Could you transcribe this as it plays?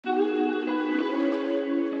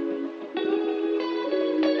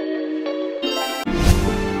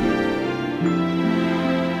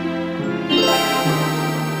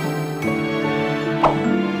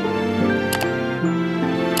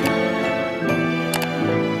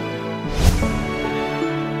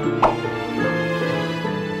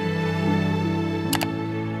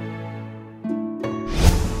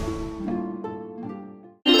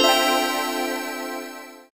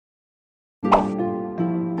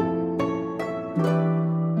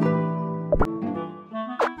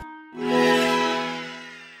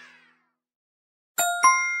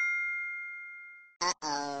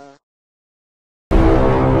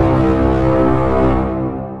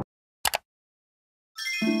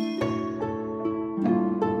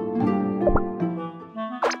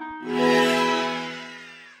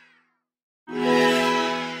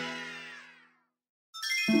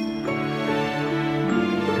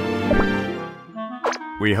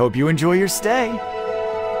We hope you enjoy your stay.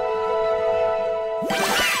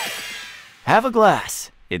 Have a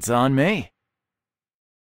glass. It's on me.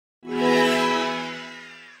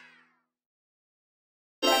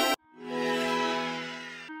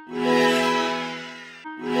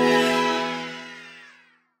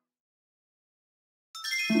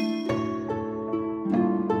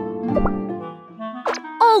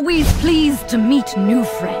 Always pleased to meet new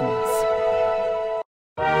friends.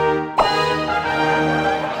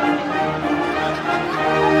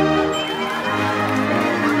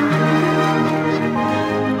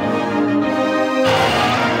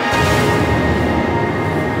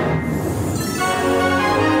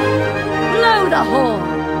 Blow the horn!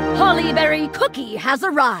 Hollyberry Cookie has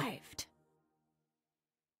arrived.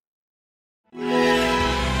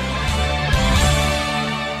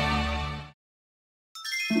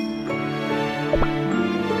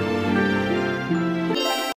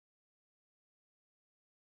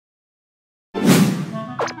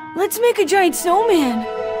 Let's make a giant snowman.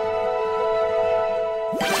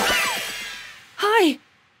 Hi!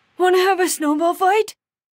 Wanna have a snowball fight?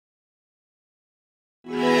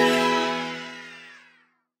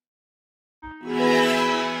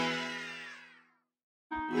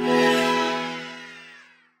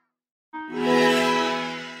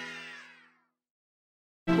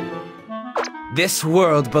 This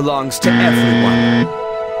world belongs to everyone.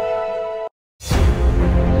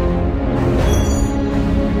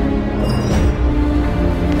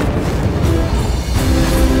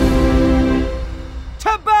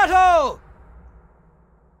 To battle!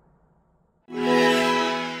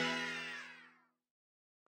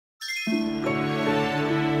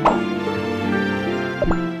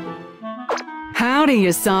 Howdy,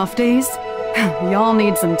 you softies. Y'all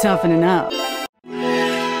need some toughening up.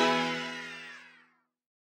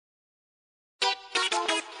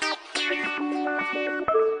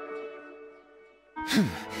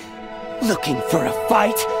 Looking for a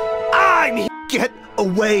fight? I'm here! Get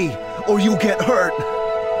away, or you get hurt.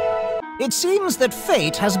 It seems that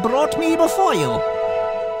fate has brought me before you.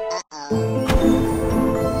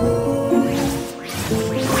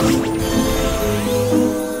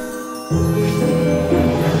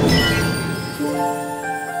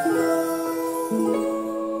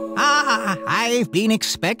 Ah, I've been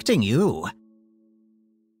expecting you.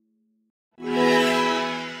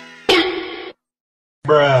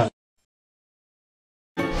 Bruh.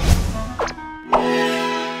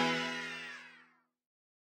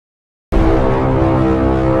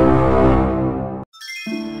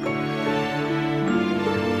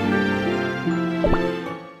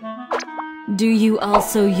 Do you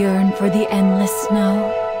also yearn for the endless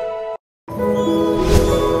snow?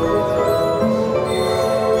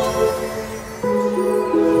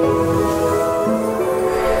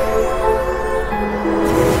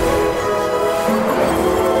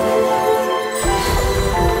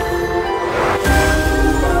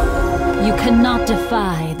 You cannot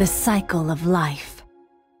defy the cycle of life.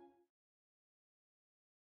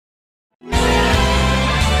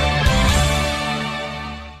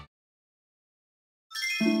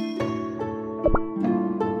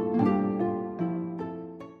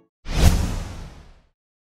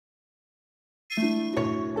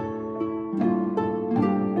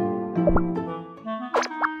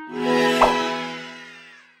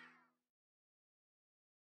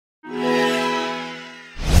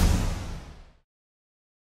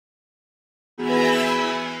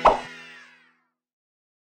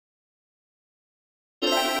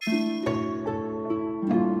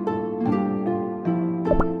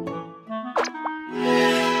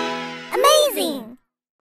 Amazing!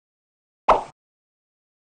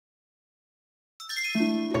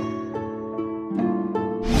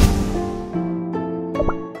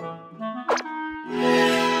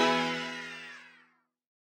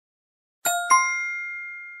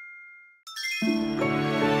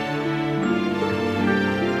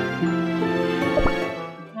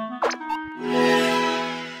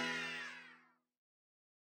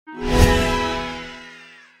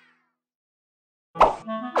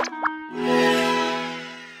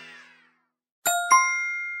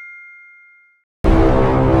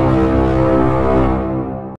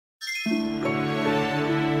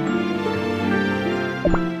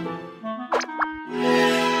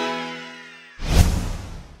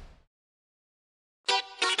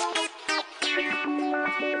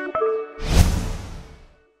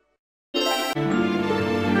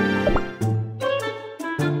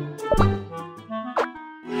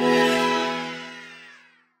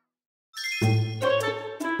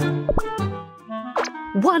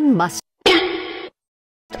 One must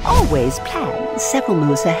always plan several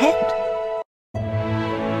moves ahead.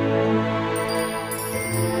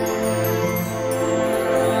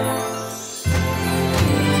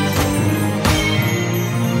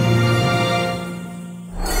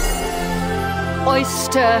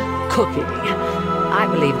 Mr. Cookie, I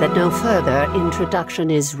believe that no further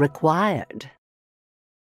introduction is required.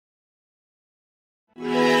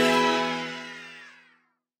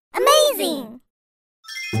 Amazing!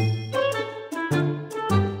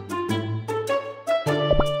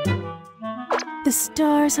 The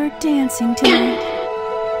stars are dancing tonight.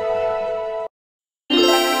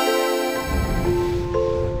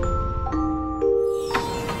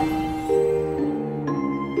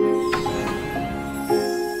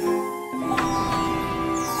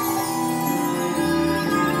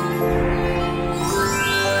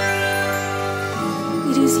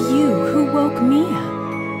 It is you who woke me up.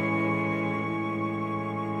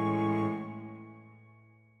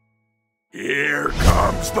 Here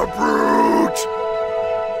comes the brute!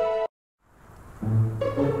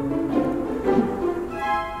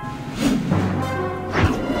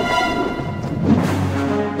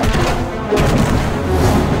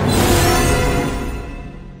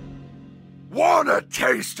 Want a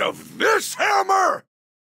taste of this hammer?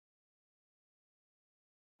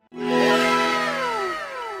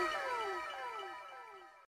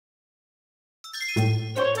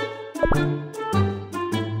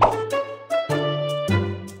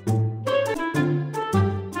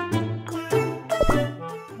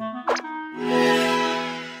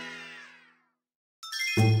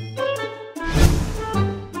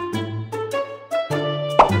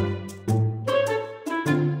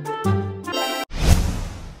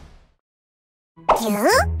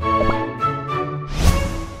 Huh?